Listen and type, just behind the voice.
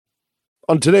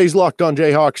On today's Locked On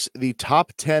Jayhawks, the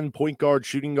top 10 point guard,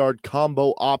 shooting guard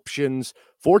combo options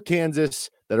for Kansas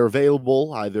that are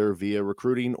available either via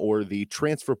recruiting or the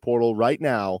transfer portal right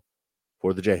now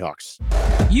for the Jayhawks.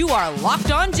 You are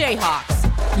Locked On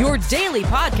Jayhawks, your daily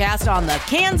podcast on the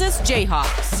Kansas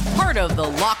Jayhawks, part of the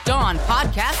Locked On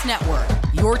Podcast Network,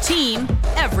 your team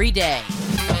every day.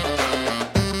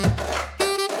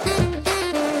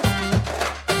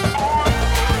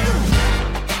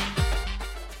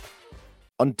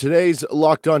 On today's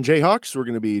Locked On Jayhawks, we're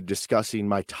going to be discussing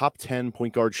my top 10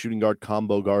 point guard, shooting guard,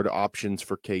 combo guard options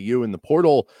for KU in the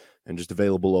portal and just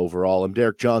available overall. I'm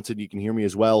Derek Johnson. You can hear me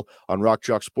as well on Rock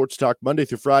Chalk Sports Talk Monday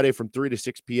through Friday from 3 to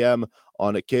 6 p.m.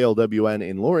 on KLWN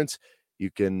in Lawrence. You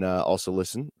can also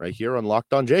listen right here on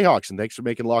Locked On Jayhawks. And thanks for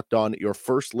making Locked On your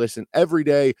first listen every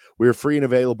day. We're free and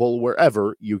available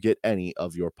wherever you get any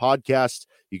of your podcasts.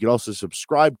 You can also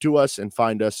subscribe to us and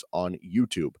find us on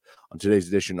YouTube. On today's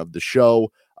edition of the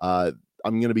show, I'm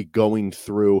going to be going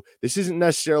through, this isn't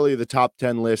necessarily the top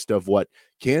 10 list of what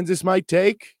Kansas might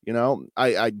take. You know,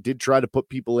 I did try to put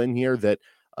people in here that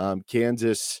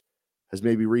Kansas has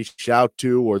maybe reached out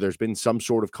to or there's been some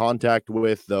sort of contact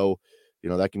with, though, you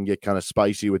know, that can get kind of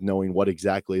spicy with knowing what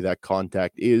exactly that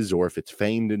contact is or if it's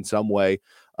feigned in some way.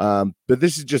 But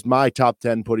this is just my top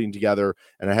 10 putting together,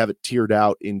 and I have it tiered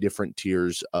out in different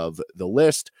tiers of the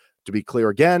list. To be clear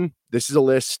again, this is a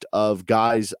list of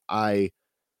guys I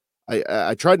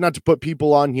tried not to put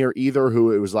people on here either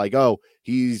who it was like, oh,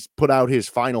 he's put out his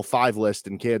final 5 list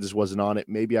and Kansas wasn't on it.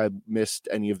 Maybe I missed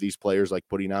any of these players like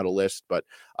putting out a list. But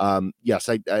yes,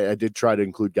 I did try to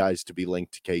include guys to be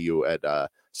linked to KU at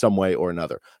some way or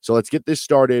another. So let's get this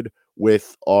started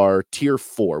with our tier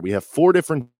 4. We have 4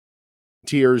 different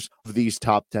tiers of these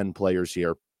top 10 players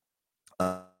here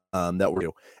that we're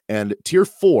doing. And tier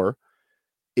 4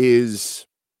 is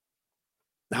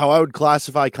how I would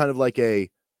classify kind of like a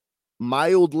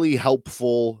mildly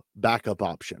helpful backup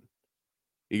option.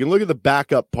 You can look at the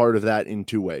backup part of that in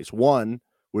 2 ways. One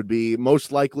would be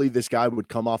most likely this guy would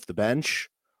come off the bench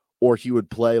or he would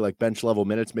play like bench level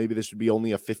minutes. Maybe this would be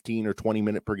only a 15 or 20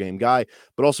 minute per game guy,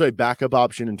 but also a backup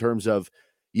option in terms of,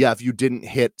 yeah, if you didn't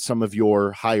hit some of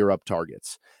your higher up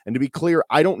targets. And to be clear,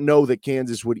 I don't know that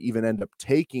Kansas would even end up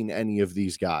taking any of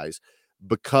these guys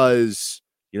because,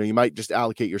 you know, you might just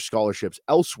allocate your scholarships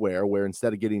elsewhere where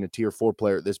instead of getting a tier 4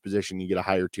 player at this position, you get a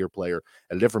higher tier player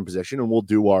at a different position. And we'll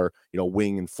do our, you know,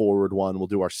 wing and forward one. We'll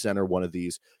do our center one of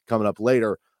these coming up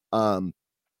later. And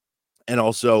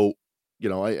also, you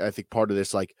know, I think part of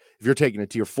this, like if you're taking a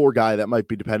tier 4 guy, that might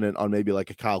be dependent on maybe like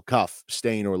a Kyle Cuff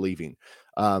staying or leaving.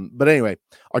 But anyway,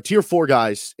 our tier 4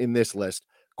 guys in this list,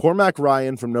 Cormac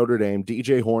Ryan from Notre Dame,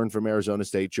 DJ Horn from Arizona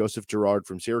State, Joseph Girard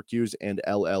from Syracuse, and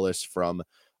L. Ellis from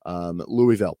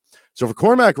Louisville. So for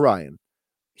Cormac Ryan,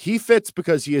 he fits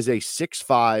because he is a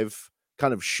 6'5"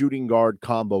 kind of shooting guard,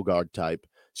 combo guard type.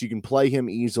 So you can play him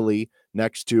easily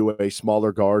next to a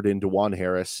smaller guard in DeJuan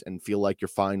Harris and feel like you're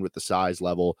fine with the size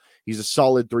level. He's a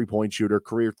solid 3-point shooter,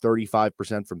 career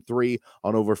 35% from 3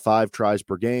 on over 5 tries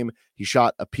per game. He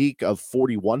shot a peak of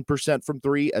 41% from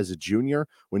 3 as a junior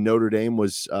when Notre Dame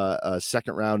was a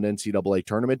second-round NCAA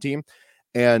tournament team.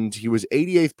 And he was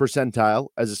 88th percentile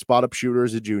as a spot-up shooter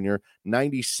as a junior,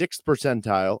 96th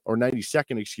percentile, or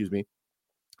 92nd, excuse me,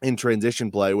 in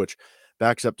transition play, which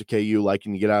backs up to KU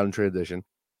liking to get out in transition.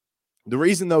 The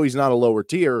reason, though, he's not a lower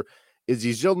tier is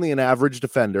he's only an average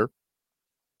defender,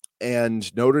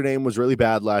 and Notre Dame was really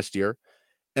bad last year.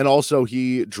 And also,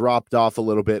 he dropped off a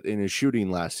little bit in his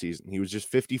shooting last season. He was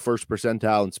just 51st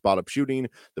percentile in spot-up shooting.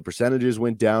 The percentages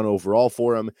went down overall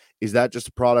for him. Is that just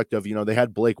a product of, you know, they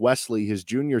had Blake Wesley his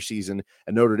junior season,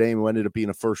 and Notre Dame who ended up being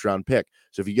a first-round pick.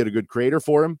 So if you get a good creator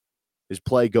for him, his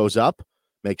play goes up.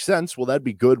 Makes sense. Well, that'd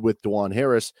be good with DeJuan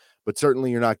Harris, but certainly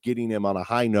you're not getting him on a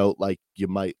high note like you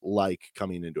might like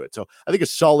coming into it. So I think a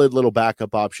solid little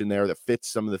backup option there that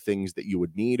fits some of the things that you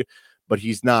would need, but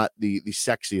he's not the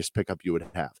sexiest pickup you would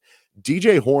have.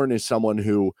 DJ Horn is someone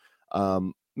who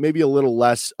maybe a little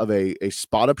less of a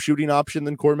spot-up shooting option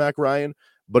than Cormac Ryan,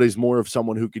 but is more of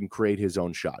someone who can create his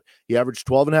own shot. He averaged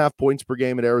 12.5 points per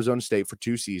game at Arizona State for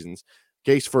 2 seasons.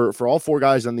 Case for all 4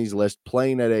 guys on these lists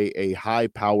playing at a high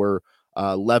power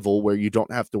level where you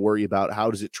don't have to worry about how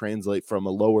does it translate from a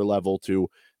lower level to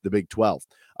the Big 12.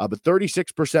 But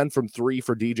 36% from 3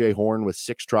 for DJ Horn with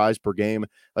 6 tries per game.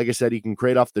 Like I said, he can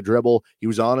create off the dribble. He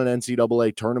was on an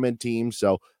NCAA tournament team,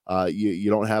 so you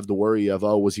don't have the worry of,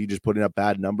 oh, was he just putting up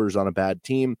bad numbers on a bad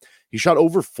team? He shot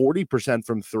over 40%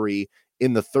 from 3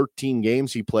 in the 13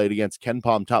 games he played against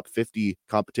KenPom top 50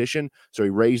 competition. So he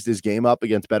raised his game up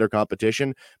against better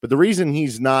competition. But the reason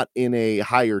he's not in a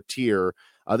higher tier,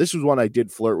 this was one I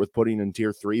did flirt with putting in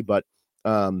tier 3, but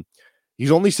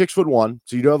He's only 6'1",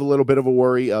 so you do have a little bit of a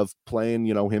worry of playing,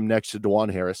 him next to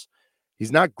DeJuan Harris.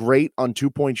 He's not great on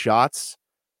 2-point shots.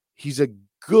 He's a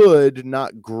good,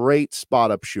 not great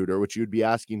spot-up shooter, which you'd be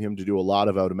asking him to do a lot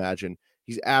of, I would imagine.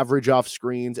 He's average off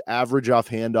screens, average off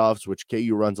handoffs, which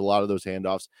KU runs a lot of those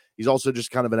handoffs. He's also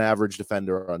just kind of an average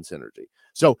defender on synergy.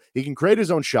 So he can create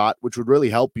his own shot, which would really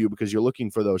help you because you're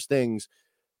looking for those things.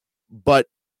 But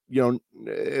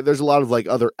there's a lot of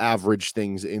other average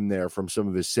things in there from some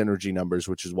of his synergy numbers,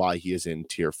 which is why he is in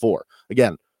tier 4.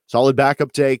 Again, solid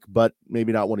backup take, but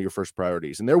maybe not one of your first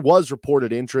priorities. And there was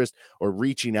reported interest or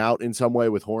reaching out in some way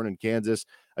with Horn and Kansas.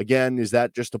 Again, is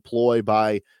that just a ploy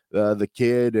by the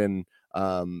kid and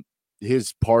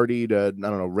his party to,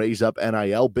 raise up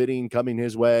NIL bidding coming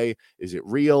his way? Is it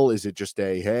real? Is it just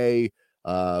a, hey,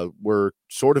 we're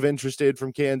sort of interested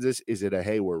from Kansas? Is it a,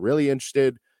 hey, we're really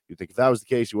interested? You think if that was the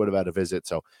case, you would have had a visit.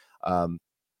 So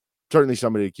certainly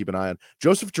somebody to keep an eye on.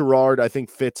 Joseph Girard, I think,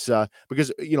 fits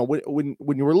because, when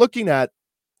you were looking at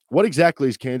what exactly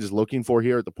is Kansas looking for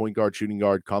here at the point guard, shooting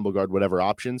guard, combo guard, whatever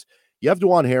options, you have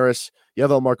DeJuan Harris, you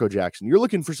have Elmarco Jackson. You're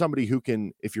looking for somebody who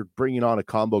can, if you're bringing on a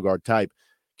combo guard type,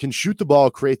 can shoot the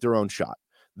ball, create their own shot.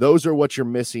 Those are what you're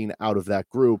missing out of that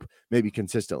group, maybe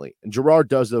consistently. And Girard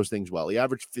does those things well. He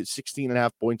averaged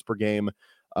 16.5 points per game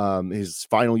his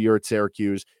final year at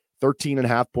Syracuse.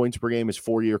 13.5 points per game his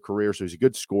 4-year career, so he's a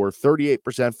good scorer.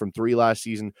 38% from 3 last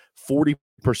season, 40%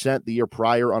 the year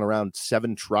prior on around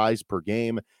 7 tries per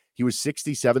game. He was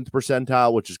 67th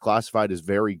percentile, which is classified as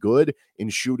very good in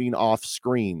shooting off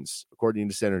screens, according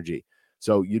to Synergy.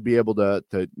 So you'd be able to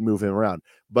move him around.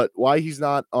 But why he's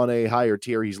not on a higher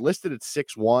tier, he's listed at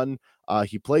 6'1".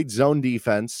 He played zone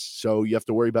defense, so you have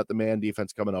to worry about the man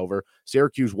defense coming over.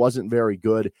 Syracuse wasn't very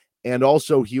good, and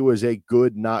also he was a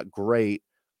good, not great,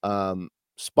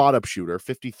 spot-up shooter,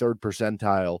 53rd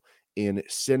percentile in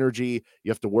Synergy.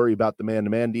 You have to worry about the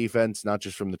man-to-man defense, not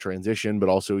just from the transition, but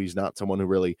also he's not someone who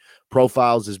really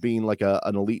profiles as being like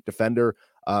an elite defender.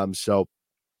 So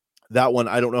that one,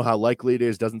 I don't know how likely it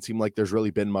is. Doesn't seem like there's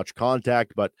really been much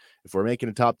contact, but if we're making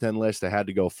a top 10 list, I had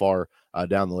to go far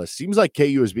down the list. Seems like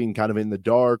KU is being kind of in the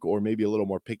dark or maybe a little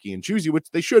more picky and choosy,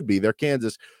 which they should be. They're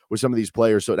Kansas with some of these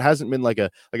players. So it hasn't been like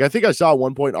I think I saw at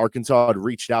one point Arkansas had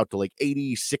reached out to like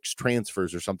 86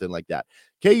 transfers or something like that.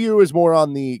 KU is more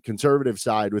on the conservative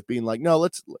side with being like, no,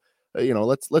 let's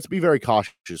be very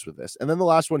cautious with this. And then the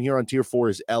last one here on tier 4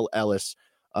 is L. Ellis.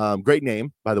 Great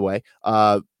name, by the way.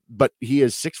 But he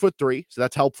is 6'3", so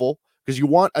that's helpful because you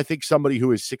want, I think, somebody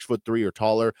who is 6'3" or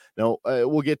taller. Now,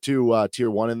 we'll get to tier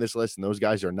 1 in this list, and those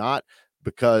guys are not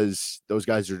because those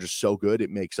guys are just so good. It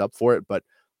makes up for it, but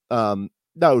that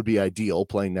would be ideal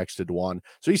playing next to DeJuan.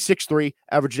 So he's 6'3",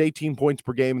 averaged 18 points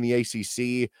per game in the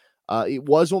ACC. It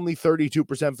was only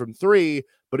 32% from 3,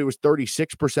 but it was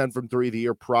 36% from 3 the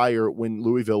year prior when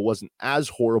Louisville wasn't as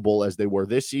horrible as they were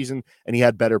this season, and he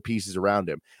had better pieces around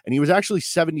him. And he was actually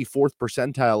 74th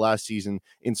percentile last season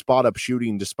in spot-up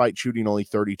shooting, despite shooting only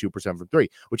 32% from 3,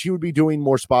 which he would be doing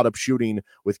more spot-up shooting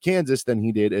with Kansas than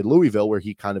he did at Louisville, where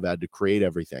he kind of had to create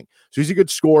everything. So he's a good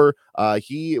scorer.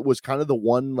 He was kind of the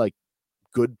one,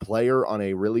 good player on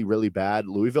a really, really bad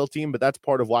Louisville team, but that's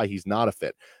part of why he's not a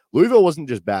fit. Louisville wasn't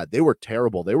just bad. They were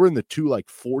terrible. They were in the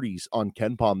 40s on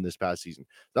KenPom this past season.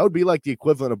 That would be like the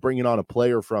equivalent of bringing on a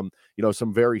player from,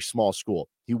 some very small school.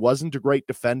 He wasn't a great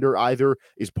defender either.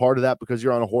 Is part of that because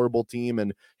you're on a horrible team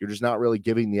and you're just not really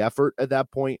giving the effort at that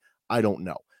point? I don't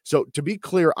know. So to be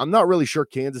clear, I'm not really sure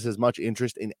Kansas has much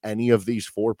interest in any of these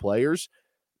 4 players.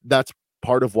 That's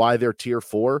part of why they're tier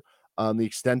 4. The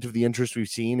extent of the interest we've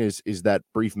seen is that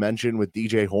brief mention with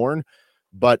DJ Horn,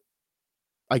 but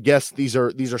I guess these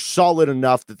are solid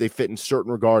enough that they fit in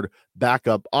certain regard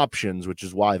backup options, which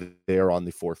is why they are on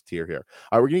the 4th tier here.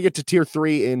 All right, we're going to get to tier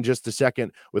 3 in just a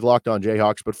second with Locked On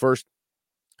Jayhawks, but first,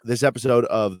 this episode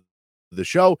of the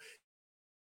show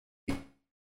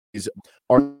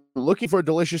are looking for a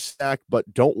delicious snack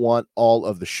but don't want all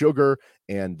of the sugar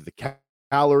and the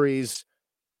calories.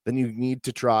 Then you need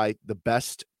to try the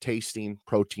best tasting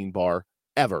protein bar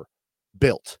ever,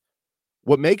 Built.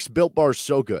 What makes Built bars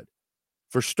so good?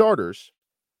 For starters,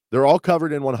 they're all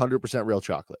covered in 100% real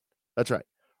chocolate. That's right,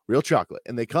 real chocolate.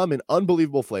 And they come in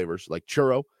unbelievable flavors like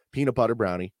churro, peanut butter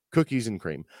brownie, cookies, and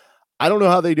cream. I don't know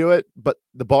how they do it, but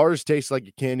the bars taste like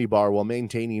a candy bar while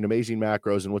maintaining amazing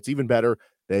macros. And what's even better,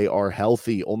 they are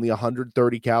healthy. Only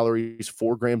 130 calories,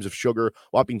 4 grams of sugar,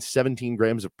 whopping 17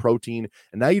 grams of protein.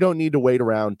 And now you don't need to wait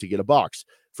around to get a box.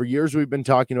 For years, we've been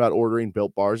talking about ordering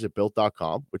Built bars at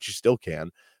Built.com, which you still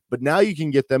can. But now you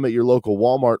can get them at your local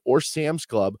Walmart or Sam's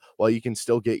Club while you can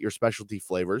still get your specialty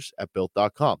flavors at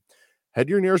Built.com. Head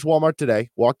to your nearest Walmart today,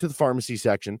 walk to the pharmacy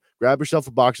section, grab yourself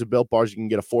a box of Built Bars. You can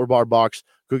get a 4-bar box,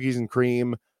 cookies and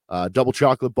cream, double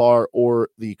chocolate bar, or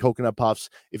the coconut puffs.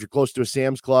 If you're close to a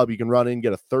Sam's Club, you can run in,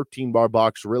 get a 13-bar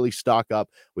box, really stock up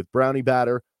with brownie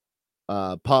batter,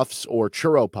 puffs, or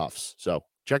churro puffs. So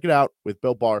check it out with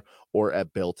Built Bar or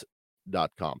at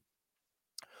built.com.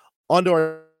 On to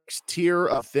our next tier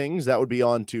of things. That would be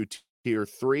on to tier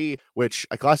 3, which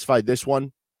I classified this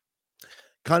one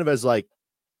kind of as like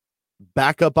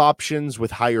backup options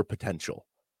with higher potential.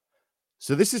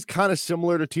 So this is kind of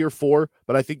similar to tier 4,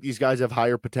 but I think these guys have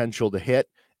higher potential to hit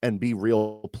and be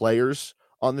real players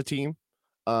on the team.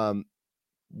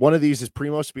 One of these is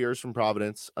Primo Spears from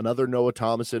Providence, another Noah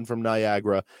Thomason from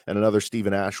Niagara, and another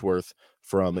Stephen Ashworth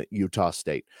from Utah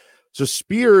State. So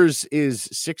Spears is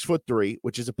 6'3",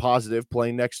 which is a positive,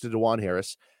 playing next to DeJuan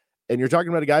Harris. And you're talking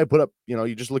about a guy who put up,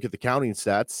 you just look at the counting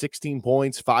stats, 16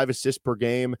 points, 5 assists per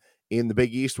game in the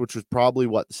Big East, which was probably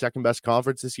the second best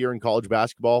conference this year in college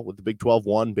basketball, with the Big 12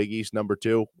 1, Big East number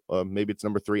 2. Maybe it's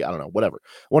number 3. I don't know, whatever.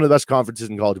 One of the best conferences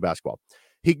in college basketball.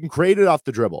 He can create it off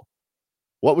the dribble.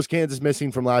 What was Kansas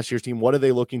missing from last year's team? What are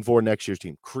they looking for next year's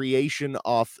team? Creation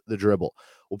off the dribble.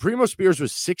 Well, Primo Spears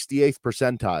was 68th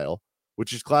percentile,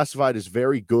 which is classified as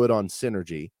very good on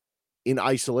synergy in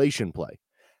isolation play.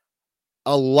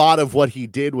 A lot of what he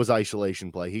did was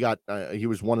isolation play. He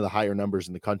was one of the higher numbers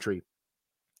in the country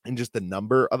in just the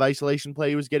number of isolation play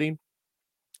he was getting.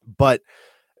 But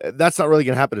that's not really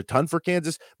going to happen a ton for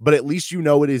Kansas, but at least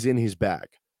it is in his bag,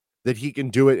 that he can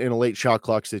do it in a late shot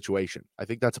clock situation. I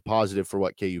think that's a positive for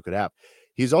what KU could have.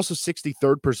 He's also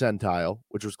 63rd percentile,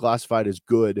 which was classified as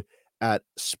good at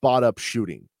spot up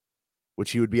shooting,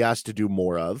 which he would be asked to do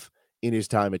more of in his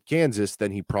time at Kansas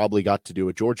than he probably got to do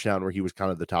at Georgetown, where he was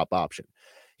kind of the top option.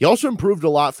 He also improved a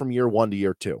lot from year 1 to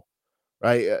year 2,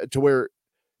 right? To where,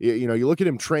 you look at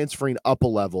him transferring up a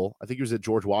level. I think he was at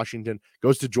George Washington,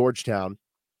 goes to Georgetown.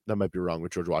 That might be wrong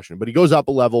with George Washington, but he goes up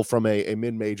a level from a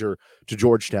mid-major to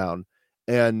Georgetown,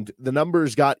 and the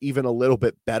numbers got even a little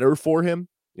bit better for him.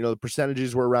 The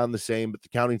percentages were around the same, but the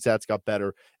counting stats got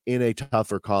better in a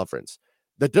tougher conference.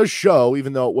 That does show,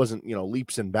 even though it wasn't,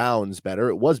 leaps and bounds better,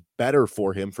 it was better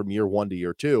for him from year 1 to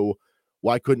year 2.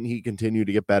 Why couldn't he continue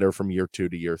to get better from year 2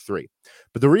 to year 3?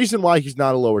 But the reason why he's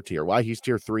not a lower tier, why he's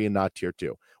tier 3 and not tier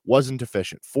 2, wasn't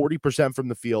efficient. 40% from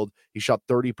the field. He shot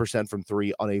 30% from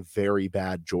 3 on a very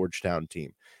bad Georgetown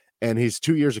team. And his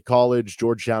 2 years of college,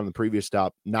 Georgetown, the previous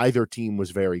stop, neither team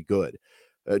was very good.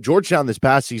 Georgetown this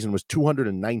past season was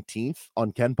 219th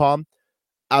on KenPom.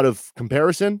 Out of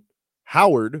comparison,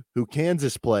 Howard, who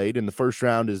Kansas played in the first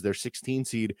round as their 16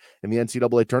 seed in the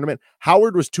NCAA tournament,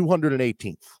 Howard was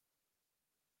 218th.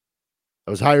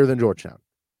 That was higher than Georgetown.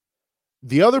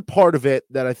 The other part of it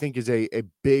that I think is a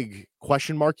big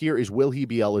question mark here is, will he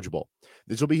be eligible?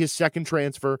 This will be his second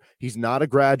transfer. He's not a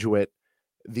graduate.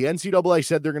 The NCAA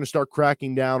said they're going to start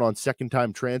cracking down on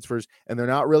second-time transfers, and they're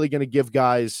not really going to give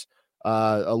guys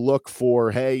a look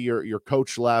for, hey, your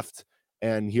coach left,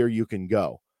 and here you can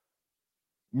go.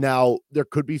 Now, there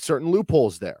could be certain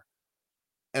loopholes there,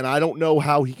 and I don't know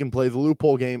how he can play the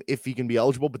loophole game if he can be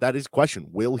eligible, but that is a question.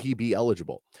 Will he be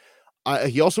eligible?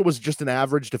 He also was just an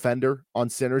average defender on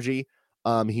synergy.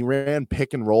 He ran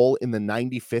pick and roll in the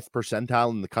 95th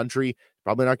percentile in the country.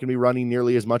 Probably not going to be running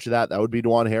nearly as much of that. That would be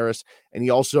DeJuan Harris. And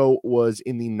he also was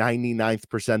in the 99th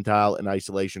percentile in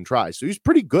isolation tries. So he's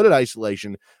pretty good at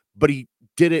isolation, but he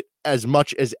did it as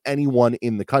much as anyone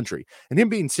in the country. And him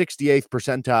being 68th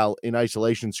percentile in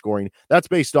isolation scoring, that's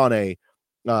based on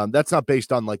that's not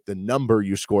based on like the number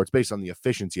you score. It's based on the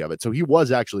efficiency of it. So he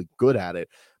was actually good at it,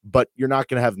 but you're not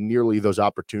going to have nearly those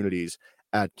opportunities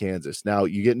at Kansas. Now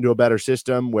you get into a better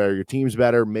system where your team's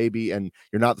better, maybe, and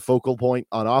you're not the focal point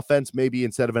on offense. Maybe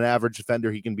instead of an average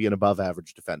defender, he can be an above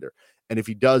average defender. And if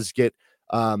he does get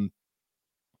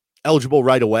eligible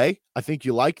right away, I think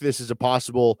you like this as a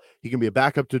possible. He can be a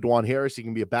backup to DeJuan Harris. He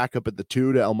can be a backup at the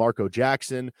 2 to Elmarco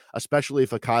Jackson, especially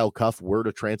if a Kyle Cuff were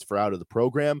to transfer out of the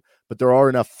program. But there are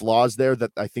enough flaws there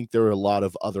that I think there are a lot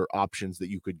of other options that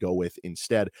you could go with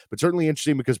instead. But certainly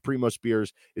interesting because Primo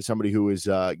Spears is somebody who is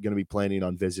going to be planning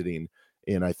on visiting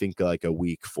in, I think, like a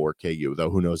week for KU, though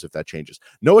who knows if that changes.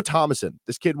 Noah Thomason,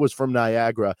 this kid was from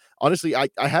Niagara. Honestly, I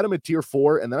had him at tier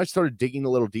 4, and then I started digging a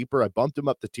little deeper. I bumped him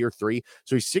up to tier 3.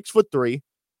 So he's 6'3",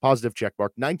 positive check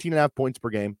mark, 19.5 points per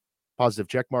game, positive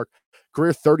check mark.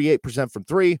 Career 38% from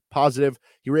 3, positive.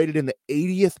 He rated in the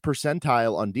 80th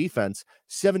percentile on defense,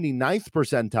 79th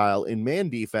percentile in man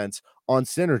defense on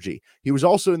synergy. He was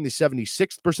also in the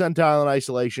 76th percentile in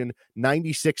isolation,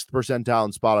 96th percentile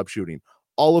in spot-up shooting.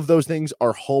 All of those things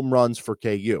are home runs for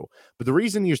KU. But the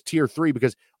reason he's tier 3,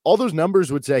 because all those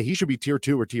numbers would say he should be tier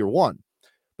 2 or tier 1.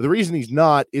 But the reason he's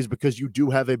not is because you do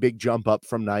have a big jump up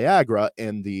from Niagara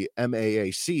and the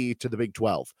MAAC to the Big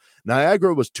 12.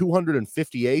 Niagara was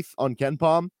 258th on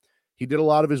KenPom. He did a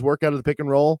lot of his work out of the pick and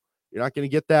roll. You're not going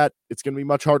to get that. It's going to be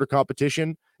much harder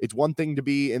competition. It's one thing to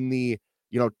be in the,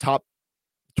 top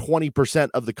 20%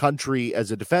 of the country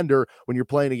as a defender when you're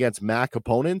playing against MAC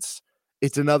opponents.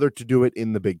 It's another to do it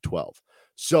in the Big 12.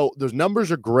 So those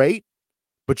numbers are great,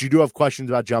 but you do have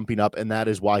questions about jumping up, and that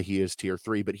is why he is tier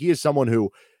 3. But he is someone who,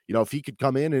 if he could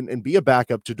come in and be a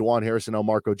backup to DeJuan Harrison,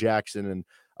 Marco Jackson, and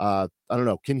I don't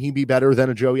know, can he be better than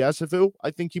a Joe Yesufu?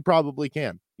 I think he probably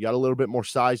can. He got a little bit more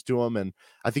size to him, and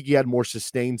I think he had more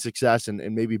sustained success and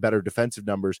maybe better defensive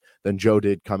numbers than Joe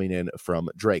did coming in from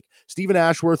Drake. Stephen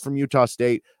Ashworth from Utah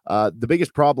State. The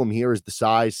biggest problem here is the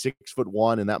size,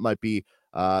 6'1", and that might be,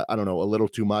 a little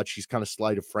too much. He's kind of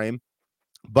slight of frame,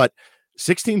 but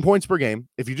 16 points per game.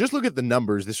 If you just look at the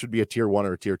numbers, this would be a tier 1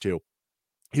 or a tier 2.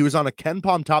 He was on a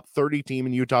KenPom top 30 team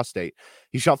in Utah State.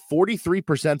 He shot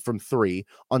 43% from 3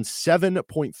 on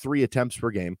 7.3 attempts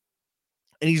per game.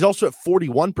 And he's also at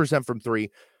 41% from 3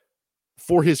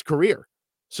 for his career.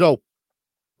 So,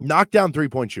 knockdown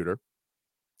three-point shooter.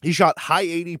 He shot high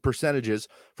 80 percentages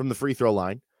from the free throw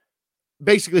line.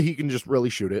 Basically, he can just really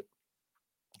shoot it.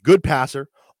 Good passer,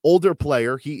 older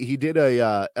player. He did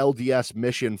a LDS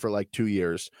mission for like 2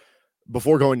 years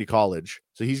before going to college.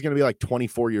 So he's going to be like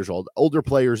 24 years old. Older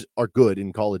players are good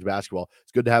in college basketball.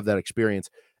 It's good to have that experience.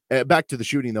 Back to the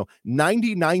shooting, though.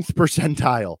 99th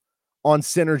percentile on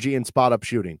synergy and spot-up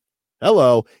shooting.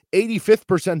 Hello. 85th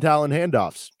percentile in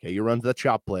handoffs. Okay, you run the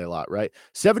chop play a lot, right?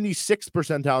 76th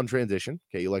percentile in transition.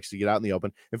 Okay, he likes to get out in the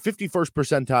open. And 51st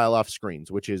percentile off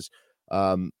screens, which is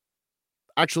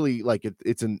actually like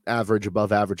it's an average,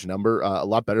 above average number. A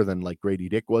lot better than like Grady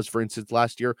Dick was, for instance,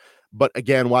 last year. But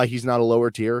again, why he's not a lower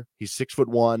tier. He's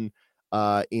 6'1",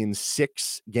 in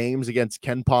 6 games against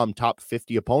KenPom top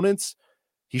 50 opponents.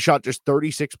 He shot just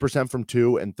 36% from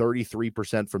 2 and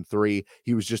 33% from 3.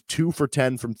 He was just 2 for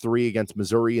 10 from 3 against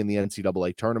Missouri in the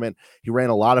NCAA tournament. He ran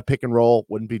a lot of pick and roll.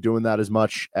 Wouldn't be doing that as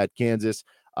much at Kansas.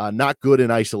 Not good in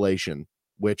isolation,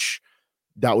 which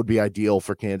that would be ideal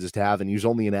for Kansas to have. And he was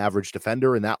only an average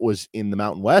defender, and that was in the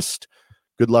Mountain West.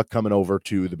 Good luck coming over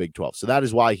to the Big 12. So that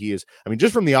is why he is,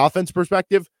 just from the offense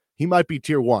perspective, he might be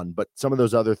tier 1, but some of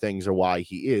those other things are why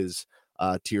he is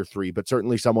tier 3. But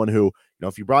certainly someone who,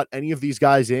 if you brought any of these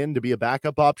guys in to be a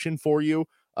backup option for you,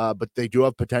 but they do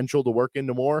have potential to work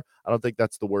into more, I don't think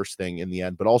that's the worst thing in the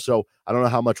end. But also, I don't know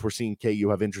how much we're seeing KU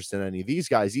have interest in any of these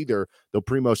guys either, though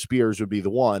Primo Spears would be the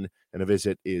one, and a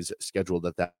visit is scheduled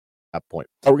at that point.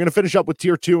 We're going to finish up with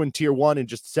tier 2 and tier 1 in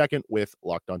just a second with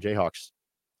Locked On Jayhawks.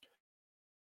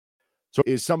 So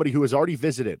is somebody who has already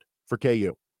visited for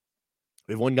KU.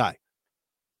 We have one guy.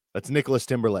 That's Nicholas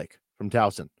Timberlake from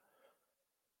Towson.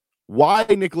 Why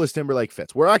Nicholas Timberlake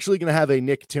fits. We're actually going to have a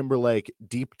Nick Timberlake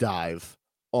deep dive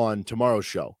on tomorrow's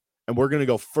show, and we're going to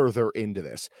go further into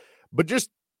this. But just,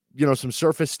 some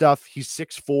surface stuff. He's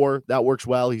 6'4". That works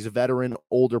well. He's a veteran,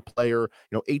 older player,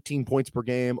 18 points per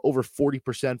game, over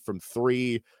 40% from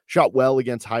 3, shot well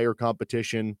against higher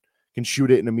competition, can shoot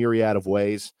it in a myriad of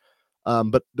ways.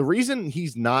 But the reason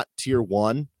he's not tier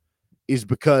 1 is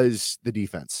because the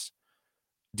defense.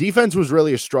 Defense was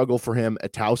really a struggle for him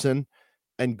at Towson,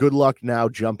 and good luck now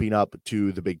jumping up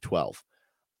to the Big 12.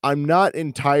 I'm not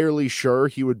entirely sure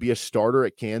he would be a starter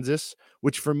at Kansas,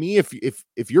 which for me,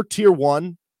 if you're tier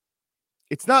 1,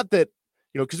 it's not that,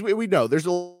 because we know there's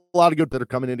a lot of good that are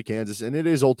coming into Kansas, and it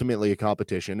is ultimately a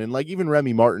competition. And like even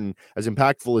Remy Martin, as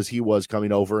impactful as he was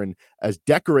coming over and as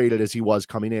decorated as he was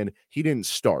coming in, he didn't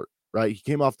start, right? He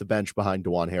came off the bench behind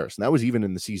DeJuan Harrison. That was even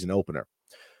in the season opener.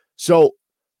 So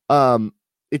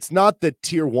it's not that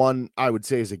tier 1, I would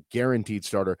say, is a guaranteed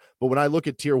starter. But when I look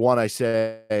at tier 1, I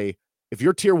say, if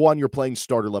you're tier 1, you're playing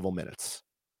starter level minutes.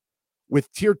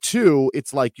 With tier 2,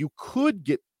 it's like you could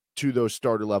get to those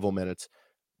starter level minutes,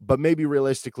 but maybe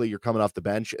realistically you're coming off the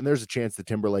bench, and there's a chance that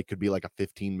Timberlake could be like a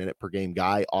 15-minute per game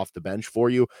guy off the bench for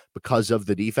you because of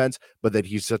the defense, but that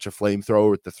he's such a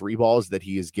flamethrower with the 3 balls that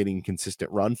he is getting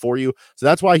consistent run for you. So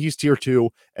that's why he's tier 2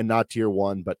 and not tier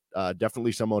 1, but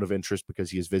definitely someone of interest because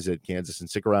he has visited Kansas. And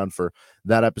stick around for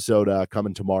that episode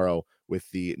coming tomorrow with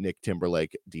the Nick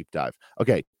Timberlake deep dive.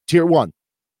 Okay, tier 1.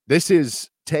 This is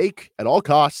take at all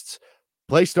costs,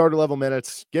 play starter level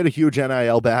minutes, get a huge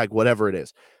NIL bag, whatever it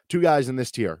is. 2 guys in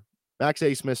this tier, Max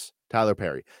Abmas, Tyler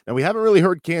Perry. Now, we haven't really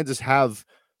heard Kansas have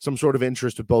some sort of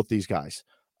interest with both these guys.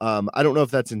 I don't know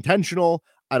if that's intentional.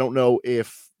 I don't know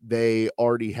if they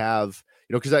already have,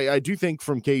 because I do think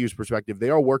from KU's perspective, they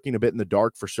are working a bit in the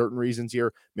dark for certain reasons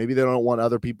here. Maybe they don't want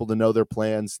other people to know their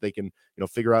plans. They can,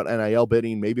 figure out NIL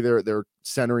bidding. Maybe they're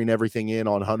centering everything in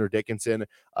on Hunter Dickinson.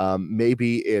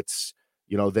 Maybe it's,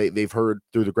 they've heard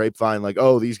through the grapevine, like,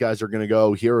 oh, these guys are going to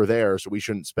go here or there, so we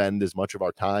shouldn't spend as much of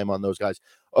our time on those guys.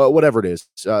 Whatever it is.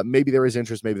 Maybe there is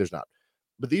interest, maybe there's not.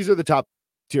 But these are the top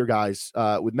tier guys.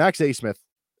 With Max Asmith,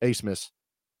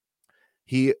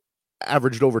 he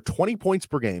averaged over 20 points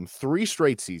per game, 3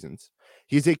 straight seasons.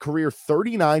 He's a career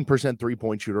 39%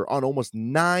 three-point shooter on almost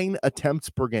 9 attempts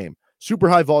per game. Super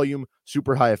high volume,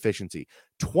 super high efficiency.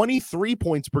 23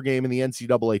 points per game in the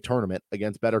NCAA tournament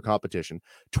against better competition.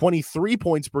 23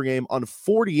 points per game on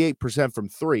 48% from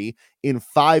 3 in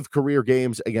 5 career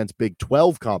games against Big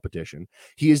 12 competition.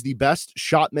 He is the best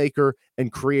shot maker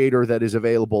and creator that is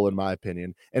available, in my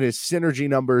opinion, and his synergy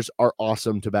numbers are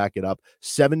awesome to back it up.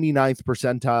 79th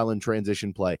percentile in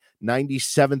transition play,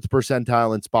 97th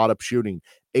percentile in spot-up shooting,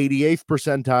 88th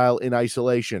percentile in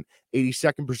isolation,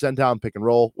 82nd percentile in pick and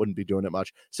roll, wouldn't be doing it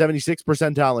much, 76th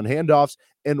percentile in handoffs,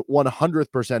 and 100th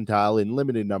percentile in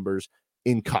limited numbers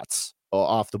in cuts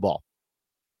off the ball.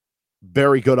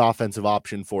 Very good offensive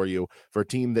option for you, for a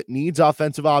team that needs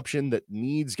offensive option, that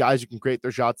needs guys who can create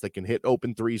their shots, that can hit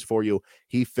open threes for you.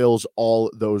 He fills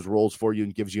all those roles for you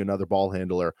and gives you another ball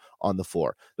handler on the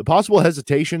floor. The possible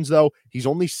hesitations, though, he's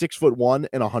only 6'1"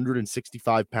 and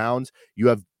 165 pounds. You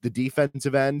have the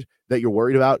defensive end that you're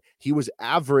worried about. He was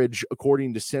average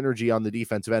according to Synergy on the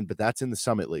defensive end, but that's in the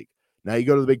Summit League. Now you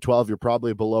go to the Big 12, you're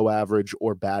probably a below average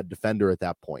or bad defender at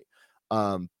that point.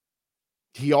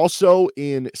 He also,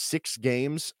 in 6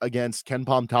 games against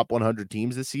KenPom top 100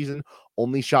 teams this season,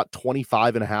 only shot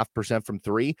 25.5% from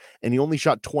 3, and he only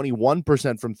shot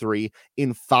 21% from 3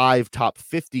 in 5 top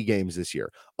 50 games this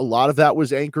year. A lot of that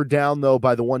was anchored down, though,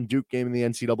 by the one Duke game in the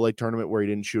NCAA tournament where he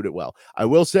didn't shoot it well. I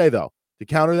will say, though, to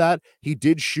counter that, he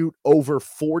did shoot over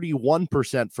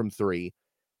 41% from 3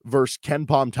 versus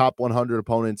KenPom top 100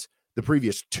 opponents the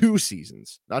previous 2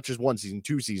 seasons, not just 1 season,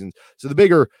 2 seasons. So the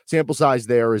bigger sample size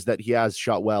there is that he has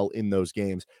shot well in those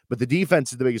games, but the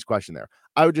defense is the biggest question there.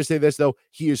 I would just say this, though,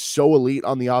 he is so elite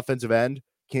on the offensive end.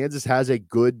 Kansas has a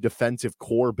good defensive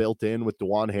core built in with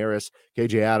DeJuan Harris,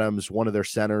 KJ Adams, one of their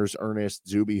centers, Ernest,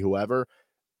 Zuby, whoever.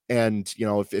 And,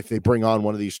 if they bring on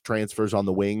one of these transfers on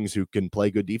the wings who can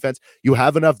play good defense, you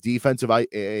have enough defensive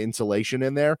insulation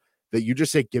in there that you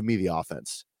just say, give me the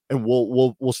offense. And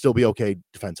we'll still be okay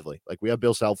defensively. Like, we have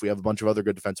Bill Self, we have a bunch of other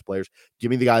good defensive players. Give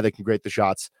me the guy that can create the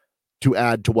shots to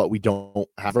add to what we don't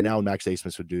have right now. And Max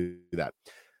Asmith would do that.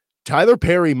 Tyler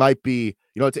Perry might be,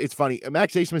 it's funny.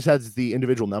 Max Asmith has the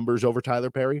individual numbers over Tyler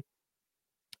Perry,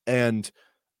 and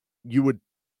you would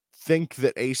think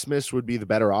that Asmith would be the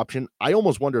better option. I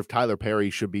almost wonder if Tyler Perry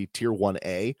should be tier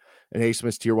 1A and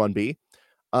Asmith tier 1B.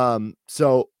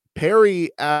 So Perry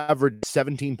averaged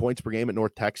 17 points per game at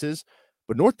North Texas.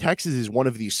 But North Texas is one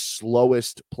of the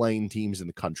slowest playing teams in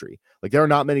the country. Like, there are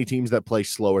not many teams that play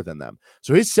slower than them.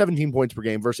 So his 17 points per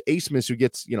game versus Asmith, who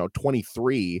gets,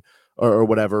 23 or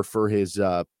whatever for his,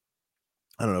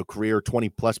 career 20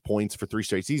 plus points for 3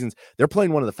 straight seasons. They're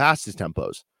playing one of the fastest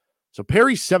tempos. So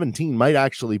Perry's 17 might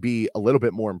actually be a little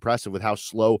bit more impressive with how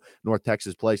slow North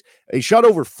Texas plays. He shot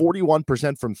over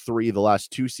 41% from 3 the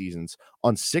last 2 seasons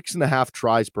on 6.5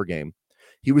 tries per game.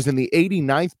 He was in the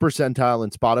 89th percentile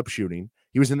in spot-up shooting.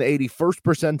 He was in the 81st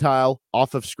percentile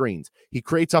off of screens. He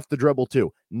creates off the dribble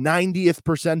too. 90th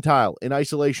percentile in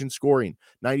isolation scoring.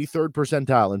 93rd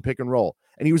percentile in pick and roll.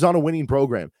 And he was on a winning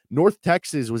program. North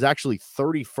Texas was actually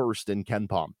 31st in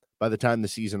KenPom by the time the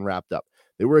season wrapped up.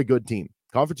 They were a good team.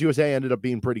 Conference USA ended up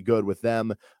being pretty good with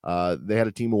them. They had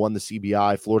a team who won the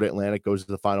CBI. Florida Atlantic goes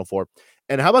to the Final Four.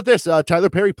 And how about this? Tyler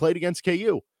Perry played against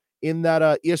KU in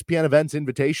that ESPN Events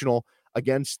Invitational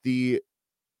against the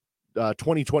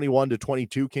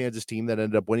 2021-22 Kansas team that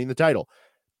ended up winning the title.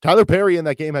 Tyler Perry in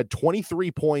that game had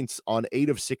 23 points on 8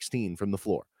 of 16 from the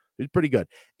floor. He's pretty good.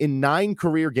 In 9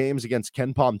 career games against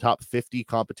KenPom top 50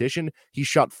 competition, he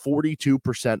shot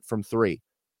 42% from 3.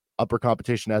 Upper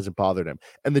competition hasn't bothered him.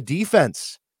 And the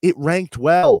defense, it ranked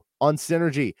well on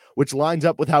Synergy, which lines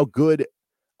up with how good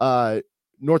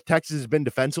North Texas has been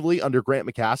defensively under Grant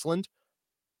McCasland.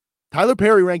 Tyler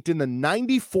Perry ranked in the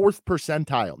 94th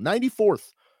percentile,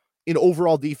 94th in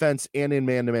overall defense and in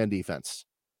man-to-man defense.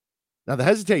 Now, the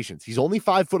hesitations, he's only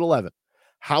 5'11".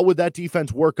 How would that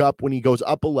defense work up when he goes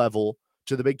up a level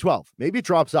to the Big 12? Maybe it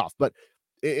drops off, but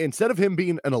instead of him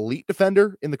being an elite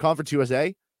defender in the Conference USA,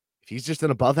 if he's just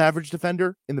an above-average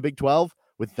defender in the Big 12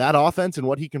 with that offense and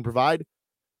what he can provide,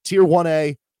 Tier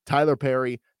 1A, Tyler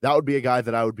Perry, that would be a guy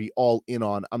that I would be all in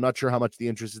on. I'm not sure how much the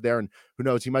interest is there, and who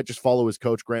knows, he might just follow his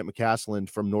coach, Grant McCasland,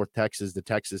 from North Texas to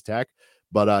Texas Tech,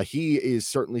 but he is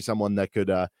certainly someone that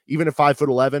could, even at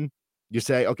 5'11", you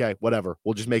say, okay, whatever,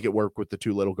 we'll just make it work with the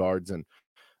two little guards, and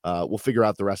we'll figure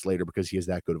out the rest later because he is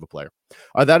that good of a player.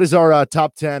 That is our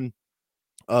top 10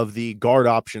 of the guard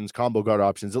options, combo guard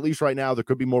options. At least right now, there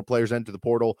could be more players enter the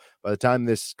portal. By the time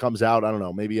this comes out, I don't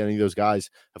know, maybe any of those guys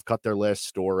have cut their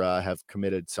list or have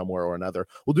committed somewhere or another.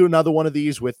 We'll do another one of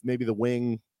these with maybe the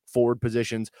wing forward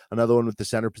positions, another one with the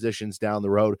center positions down the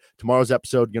road. Tomorrow's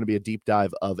episode going to be a deep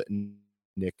dive of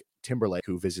Nick Timberlake,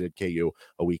 who visited KU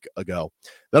a week ago.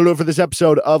 That'll do it for this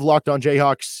episode of Locked On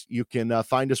Jayhawks. You can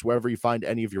find us wherever you find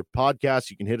any of your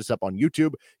podcasts. You can hit us up on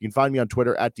YouTube. You can find me on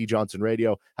Twitter at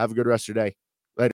DJohnsonRadio. Have a good rest of your day.